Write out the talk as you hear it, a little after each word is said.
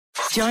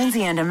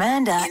Jonesy and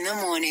Amanda. In the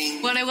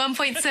morning.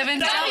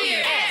 101.7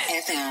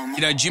 FM.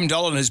 You know, Jim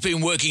Dolan has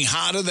been working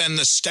harder than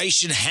the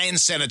station hand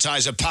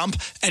sanitizer pump,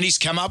 and he's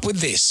come up with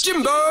this.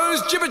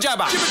 Jimbo's Jibber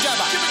Jabber. Jibber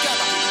Jabber.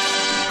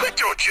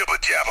 Jibber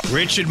Jabber.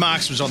 Richard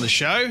Marx was on the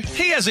show.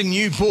 He has a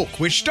new book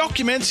which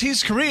documents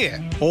his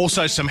career.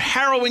 Also some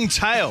harrowing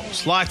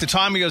tales, like the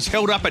time he was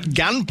held up at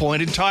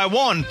gunpoint in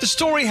Taiwan. The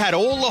story had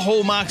all the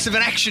hallmarks of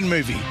an action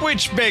movie,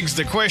 which begs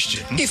the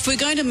question. If we're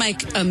going to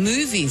make a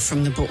movie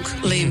from the book,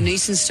 Liam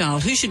Neeson style,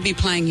 who should be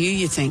playing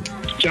you think?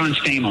 John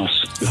Stamos.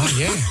 Oh,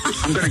 yeah.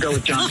 I'm going to go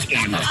with John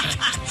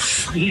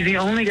Stamos. He's the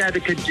only guy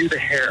that could do the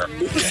hair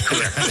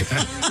correctly.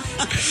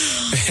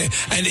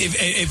 And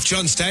if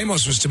John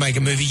Stamos was to make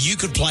a movie, you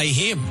could play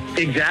him.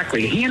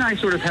 Exactly. He and I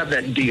sort of have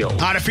that deal.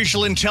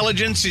 Artificial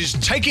intelligence is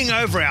taking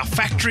over our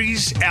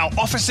factories, our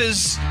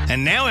offices,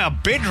 and now our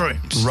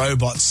bedrooms.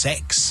 Robot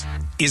sex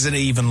isn't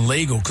even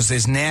legal because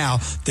there's now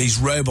these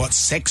robot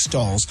sex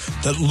dolls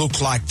that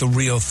look like the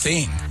real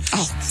thing.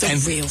 Oh,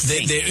 the real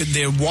thing.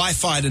 They're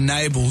Wi-Fi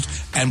enabled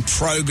and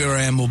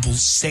programmable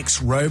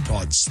sex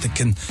robots that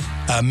can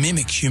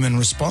mimic human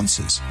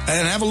responses.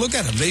 And have a look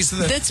at them.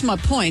 That's my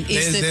point.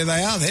 There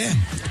they are there.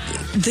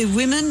 The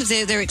women,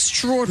 they're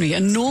extraordinary.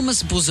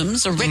 Enormous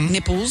bosoms, erect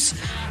nipples,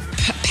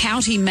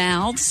 pouty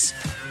mouths.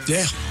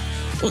 Yeah.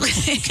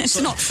 It's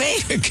not fair.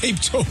 Keep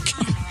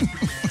talking.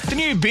 The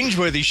new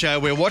binge-worthy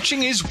show we're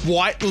watching is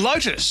White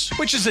Lotus,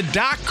 which is a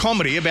dark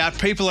comedy about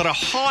people at a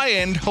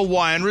high-end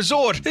Hawaiian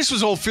resort. This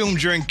was all filmed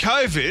during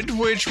COVID,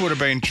 which would have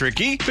been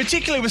tricky,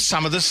 particularly with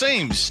some of the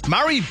scenes.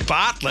 Murray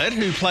Bartlett,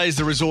 who plays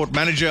the resort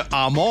manager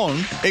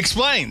Armand,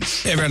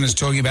 explains. Everyone is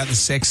talking about the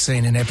sex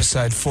scene in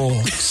episode 4.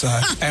 So,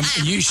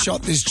 you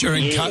shot this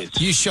during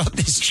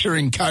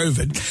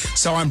COVID.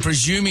 So I'm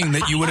presuming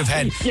that you would have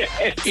had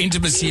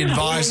intimacy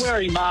advice. We're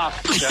wearing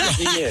masks.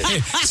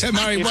 Yes. So,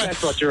 Murray,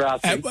 that's what you're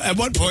asking. At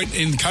what point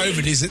in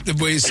COVID is it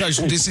that we're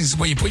social distancing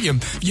where you put your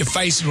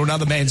face into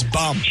another man's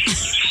bum?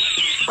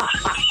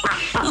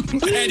 How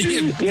do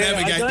you navigate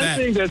I don't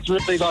think that's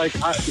really like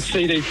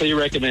CDC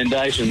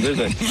recommendations, is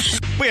it?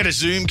 We had a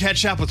Zoom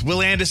catch-up with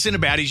Will Anderson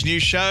about his new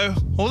show,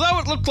 although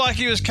it looked like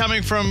he was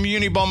coming from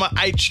Unabomber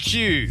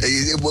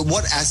HQ.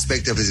 What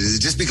aspect of it is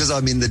it? Just because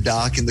I'm in the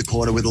dark in the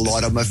corner with a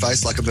light on my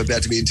face like I'm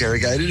about to be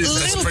interrogated?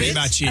 That's pretty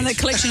much it. And the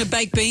collection of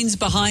baked beans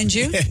behind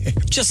you,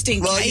 just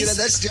in Well, case.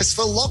 that's just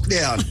for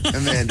lockdown,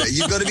 Amanda.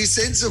 You've got to be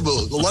sensible.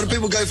 A lot of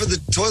people go for the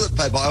toilet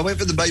paper. I went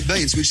for the baked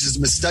beans, which is a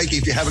mistake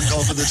if you haven't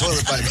gone for the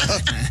toilet paper.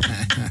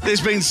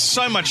 There's been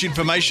so much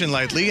information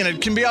lately and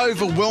it can be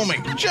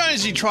overwhelming.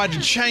 Jonesy tried to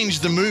change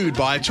the mood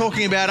by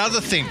talking about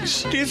other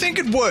things. Do you think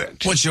it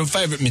worked? What's your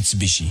favourite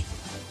Mitsubishi?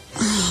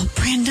 Oh,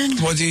 Brendan.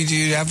 What do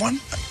you have one?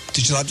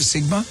 Did you like the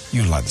Sigma?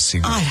 You like the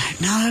Sigma. I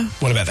don't know.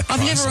 What about the Chrysler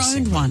I've never owned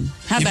Sigma? one.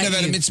 How You've about never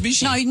you? had a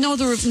Mitsubishi? No,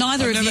 neither of you.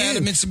 never had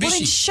a Mitsubishi. Well,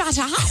 then shut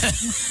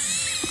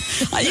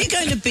up. Are you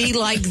going to be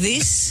like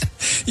this?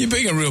 You're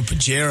being a real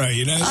Pajero,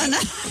 you know. I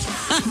know.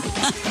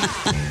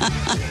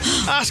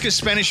 Ask a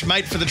Spanish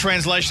mate for the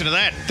translation of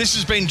that. This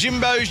has been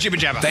Jimbo's Jibber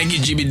Jabber. Thank you,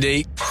 Jimmy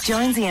D.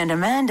 Jonesy and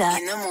Amanda.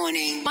 In the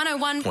morning.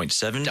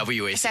 101.7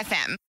 WSFM.